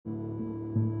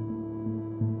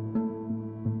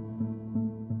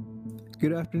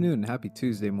Good afternoon. Happy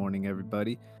Tuesday morning,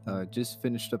 everybody. Just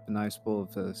finished up a nice bowl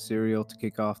of cereal to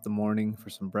kick off the morning for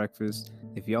some breakfast.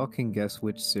 If y'all can guess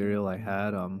which cereal I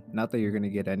had, not that you're gonna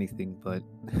get anything, but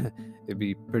it'd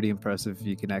be pretty impressive if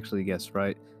you can actually guess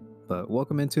right. But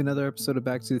welcome into another episode of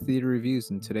Back to the Theater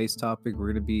Reviews. And today's topic, we're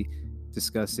gonna be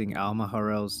discussing Alma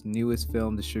Harrell's newest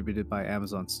film distributed by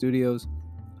Amazon Studios,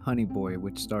 Honey Boy,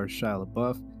 which stars Shia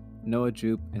LaBeouf, Noah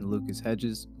Jupe, and Lucas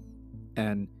Hedges.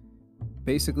 And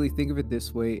basically, think of it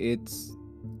this way: it's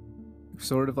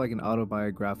sort of like an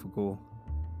autobiographical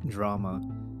drama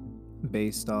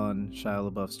based on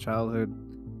Shia LaBeouf's childhood.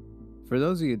 For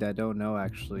those of you that don't know,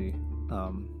 actually,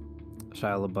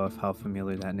 Shia LaBeouf, how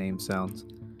familiar that name sounds.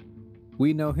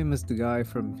 We know him as the guy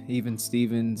from Even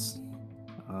Stevens,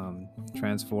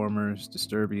 Transformers,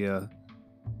 Disturbia,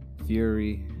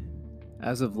 Fury.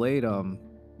 As of late,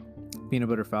 Peanut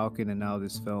Butter Falcon, and now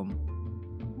this film.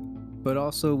 But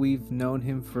also, we've known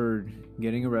him for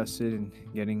getting arrested and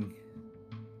getting,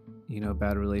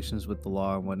 bad relations with the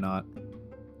law and whatnot.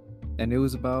 And it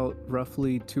was about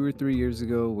roughly 2 or 3 years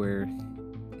ago where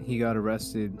he got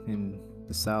arrested in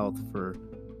the South for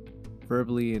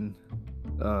verbally and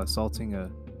assaulting a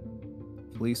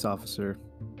police officer.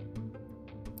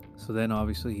 So then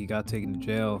obviously he got taken to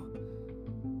jail.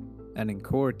 And in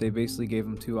court, they basically gave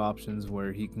him two options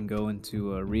where he can go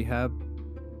into a rehab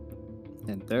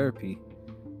and therapy,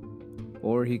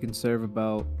 or he can serve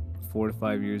about 4 to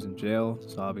 5 years in jail.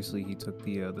 So obviously he took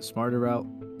the smarter route.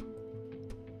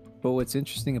 But what's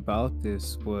interesting about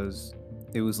this was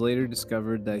it was later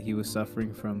discovered that he was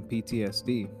suffering from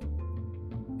PTSD.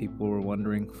 People were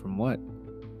wondering from what.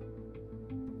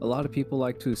 A lot of people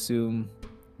like to assume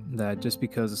that just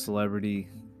because a celebrity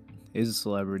is a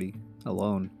celebrity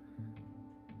alone,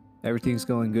 everything's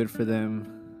going good for them,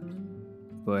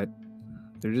 but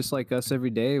they're just like us every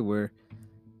day, where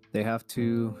they have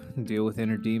to deal with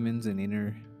inner demons and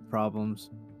inner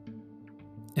problems.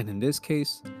 And in this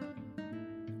case,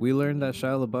 we learned that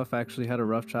Shia LaBeouf actually had a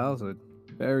rough childhood.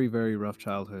 Very, very rough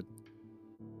childhood.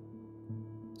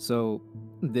 So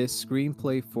this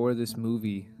screenplay for this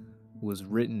movie was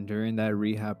written during that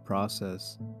rehab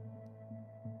process.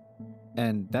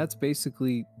 And that's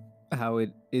basically how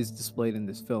it is displayed in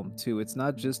this film too. It's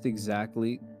not just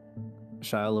exactly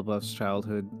Shia LaBeouf's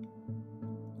childhood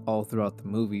all throughout the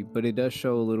movie, but it does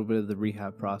show a little bit of the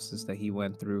rehab process that he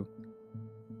went through.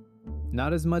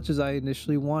 Not as much as I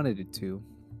initially wanted it to,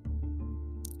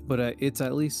 but it's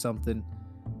at least something.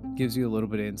 Gives you a little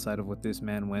bit of insight of what this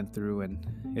man went through, and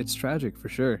it's tragic for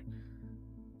sure.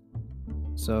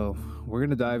 So we're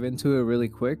gonna dive into it really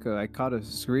quick. I caught a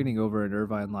screening over at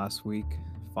Irvine last week,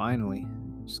 finally,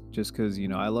 just because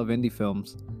I love indie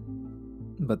films.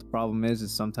 But the problem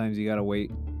is sometimes you gotta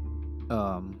wait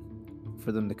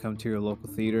for them to come to your local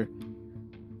theater.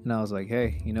 And I was like,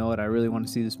 hey, you know what? I really want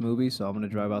to see this movie, so I'm gonna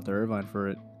drive out to Irvine for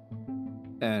it.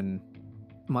 And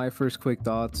my first quick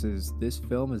thoughts is this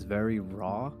film is very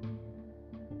raw,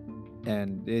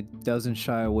 and it doesn't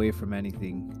shy away from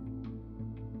anything.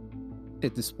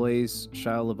 It displays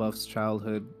Shia LaBeouf's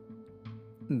childhood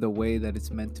the way that it's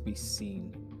meant to be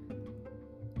seen.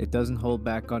 It doesn't hold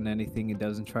back on anything. It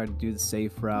doesn't try to do the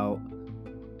safe route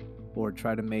or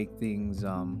try to make things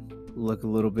look a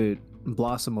little bit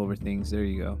blossom over things. There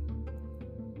you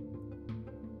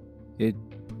go.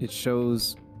 It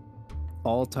shows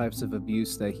all types of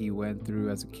abuse that he went through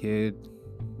as a kid,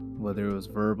 whether it was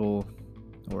verbal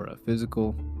or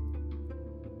physical.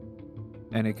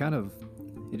 And it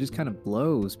just kind of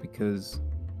blows because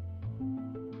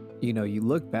you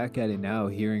look back at it now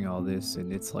hearing all this,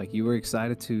 and it's like you were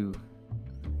excited to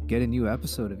get a new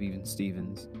episode of Even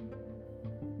Stevens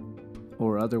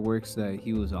or other works that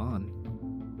he was on.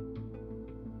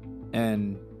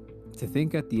 And to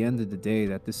think at the end of the day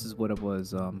that this is what it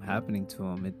was happening to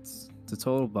him, it's a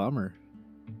total bummer.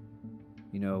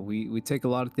 We take a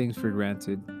lot of things for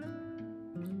granted,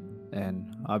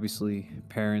 and obviously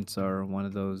parents are one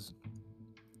of those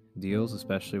deals,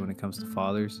 especially when it comes to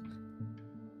fathers.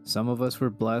 Some of us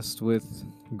were blessed with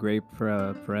great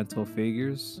parental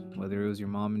figures, whether it was your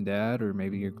mom and dad, or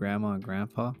maybe your grandma and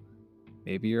grandpa,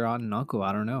 maybe your aunt and uncle,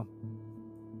 I don't know.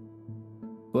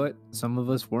 But some of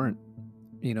us weren't,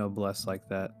 blessed like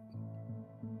that.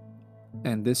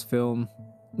 And this film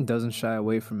doesn't shy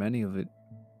away from any of it.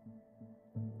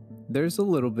 There's a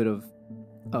little bit of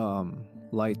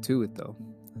light to it, though.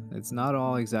 It's not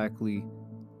all exactly,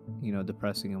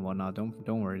 depressing and whatnot.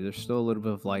 Don't worry. There's still a little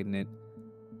bit of light in it.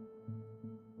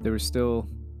 There was still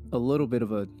a little bit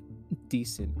of a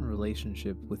decent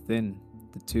relationship within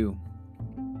the two.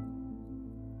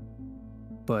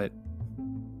 But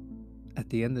at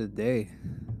the end of the day,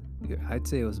 I'd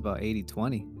say it was about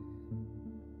 80-20,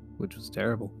 which was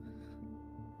terrible.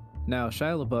 Now,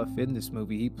 Shia LaBeouf in this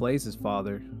movie, he plays his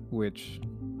father, which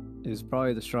is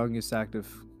probably the strongest act of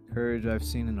courage I've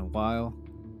seen in a while.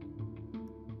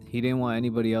 He didn't want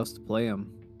anybody else to play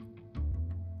him.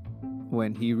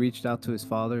 When he reached out to his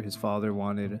father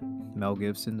wanted Mel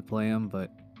Gibson to play him, but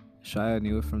Shia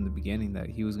knew it from the beginning that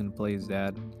he was going to play his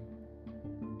dad.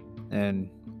 And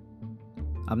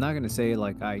I'm not going to say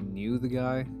like I knew the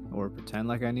guy or pretend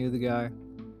like I knew the guy,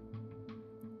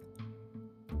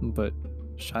 but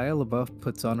Shia LaBeouf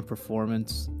puts on a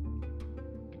performance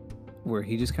where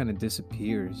he just kind of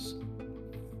disappears,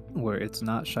 where it's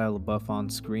not Shia LaBeouf on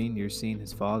screen, you're seeing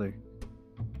his father.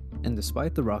 And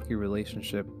despite the rocky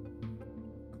relationship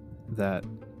that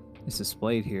is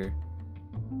displayed here,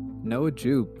 Noah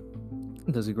Jupe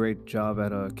does a great job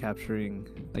at capturing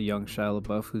a young Shia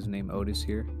LaBeouf who's named Otis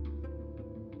here,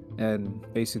 and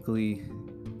basically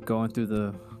going through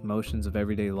the motions of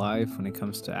everyday life when it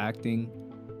comes to acting,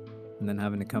 and then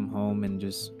having to come home and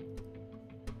just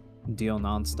deal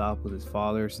nonstop with his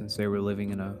father since they were living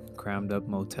in a crammed up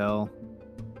motel.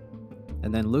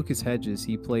 And then Lucas Hedges,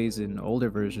 he plays an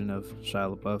older version of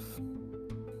Shia LaBeouf,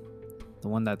 the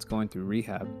one that's going through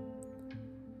rehab,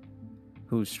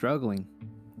 who's struggling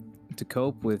to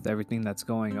cope with everything that's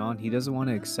going on. He doesn't want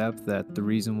to accept that the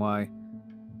reason why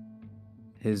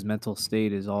his mental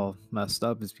state is all messed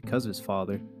up is because of his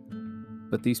father.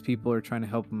 But these people are trying to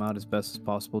help him out as best as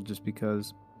possible just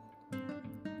because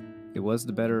it was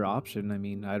the better option. I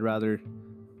mean, I'd rather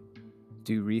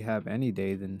do rehab any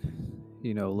day than,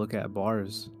 look at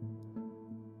bars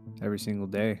every single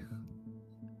day.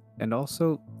 And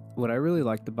also, what I really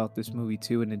liked about this movie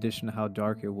too, in addition to how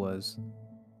dark it was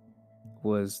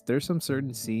there's some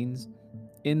certain scenes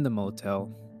in the motel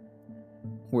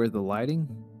where the lighting,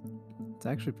 it's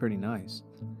actually pretty nice.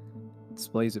 It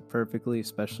displays it perfectly,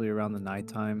 especially around the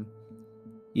nighttime.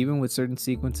 Even with certain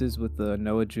sequences with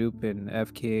Noah Jupe and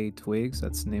FKA Twigs,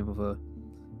 that's the name of a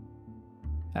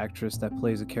actress that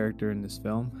plays a character in this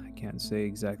film. I can't say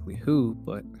exactly who,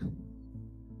 but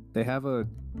they have a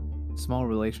small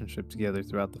relationship together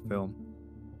throughout the film.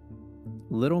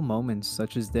 Little moments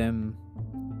such as them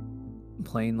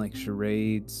playing like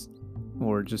charades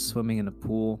or just swimming in a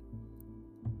pool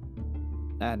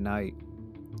at night,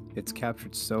 it's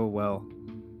captured so well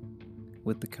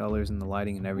with the colors and the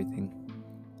lighting and everything.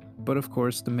 But of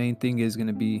course, the main thing is going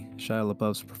to be Shia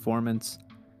LaBeouf's performance.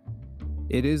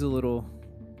 It is a little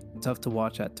tough to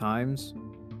watch at times,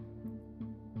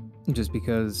 just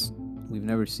because we've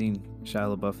never seen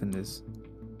Shia LaBeouf in this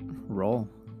role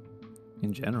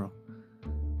in general.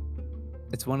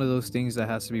 It's one of those things that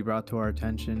has to be brought to our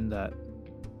attention, that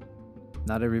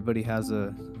not everybody has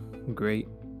a great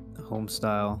home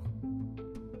style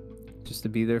just to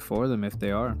be there for them if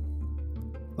they are.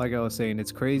 Like I was saying,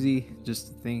 it's crazy just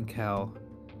to think how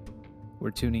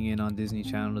we're tuning in on Disney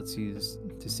Channel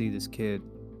to see this kid,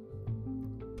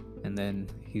 and then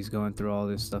he's going through all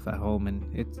this stuff at home, and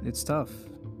it's tough.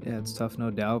 Yeah, it's tough,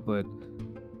 no doubt, but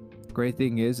great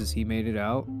thing is he made it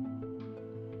out.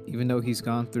 Even though he's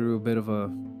gone through a bit of a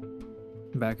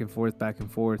back and forth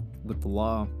with the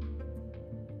law,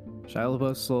 Shia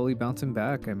LaBeouf slowly bouncing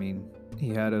back. I mean, he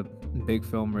had a big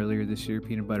film earlier this year,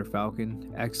 Peanut Butter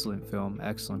Falcon. Excellent film,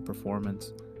 excellent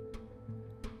performance.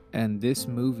 And this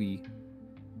movie,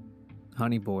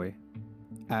 Honey Boy,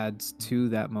 adds to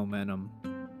that momentum.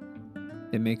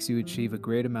 It makes you achieve a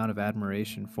great amount of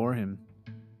admiration for him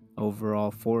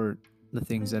overall, for the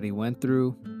things that he went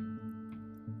through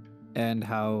and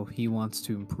how he wants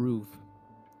to improve.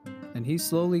 And he's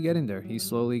slowly getting there. He's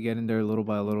slowly getting there little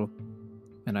by little.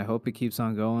 And I hope it keeps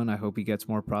on going. I hope he gets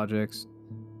more projects.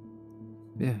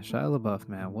 Yeah, Shia LaBeouf,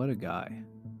 man, what a guy.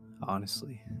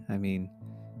 Honestly. I mean,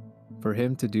 for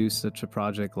him to do such a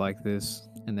project like this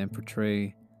and then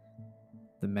portray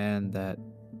the man that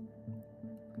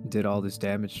did all this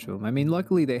damage to him. I mean,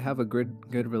 luckily they have a good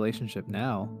relationship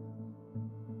now.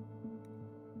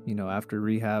 After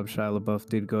rehab, Shia LaBeouf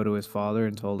did go to his father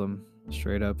and told him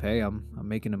straight up, hey, I'm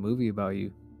making a movie about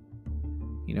you.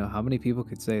 How many people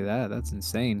could say that? That's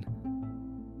insane.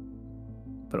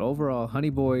 But overall, Honey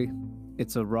Boy,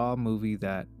 it's a raw movie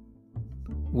that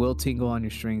will tingle on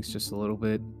your strings just a little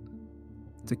bit.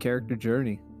 It's a character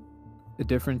journey. A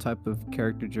different type of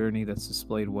character journey that's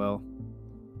displayed well.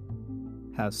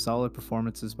 Has solid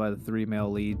performances by the three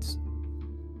male leads.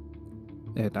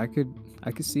 And I could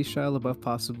see Shia LaBeouf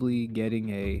possibly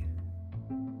getting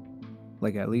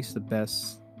at least the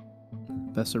best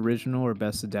original or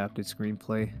best adapted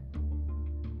screenplay.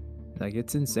 Like,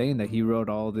 it's insane that he wrote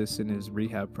all this in his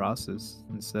rehab process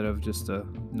instead of just a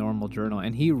normal journal.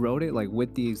 And he wrote it like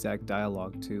with the exact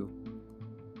dialogue too.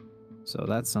 So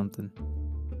that's something.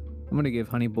 I'm gonna give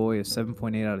Honey Boy a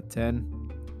 7.8 out of 10.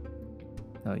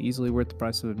 Easily worth the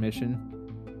price of admission.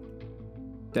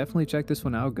 Definitely check this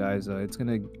one out, guys. It's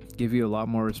gonna give you a lot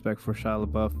more respect for Shia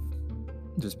LaBeouf,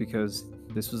 just because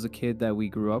this was a kid that we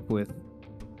grew up with,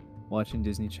 watching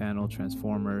Disney Channel,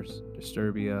 Transformers,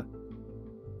 Disturbia.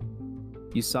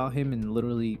 You saw him in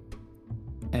literally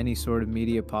any sort of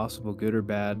media possible, good or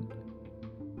bad.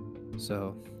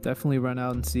 So definitely run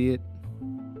out and see it.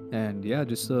 And yeah,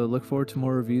 just look forward to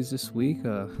more reviews this week.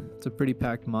 It's a pretty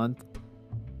packed month,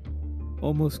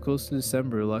 almost close to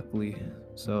December, luckily.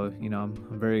 So, you know, I'm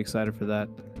very excited for that.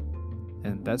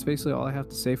 And that's basically all I have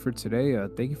to say for today.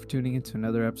 Thank you for tuning in to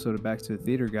another episode of Back to the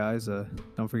Theater, guys.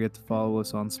 Don't forget to follow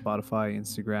us on Spotify,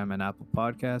 Instagram, and Apple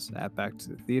Podcasts at Back to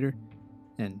the Theater.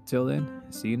 And till then,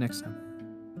 see you next time.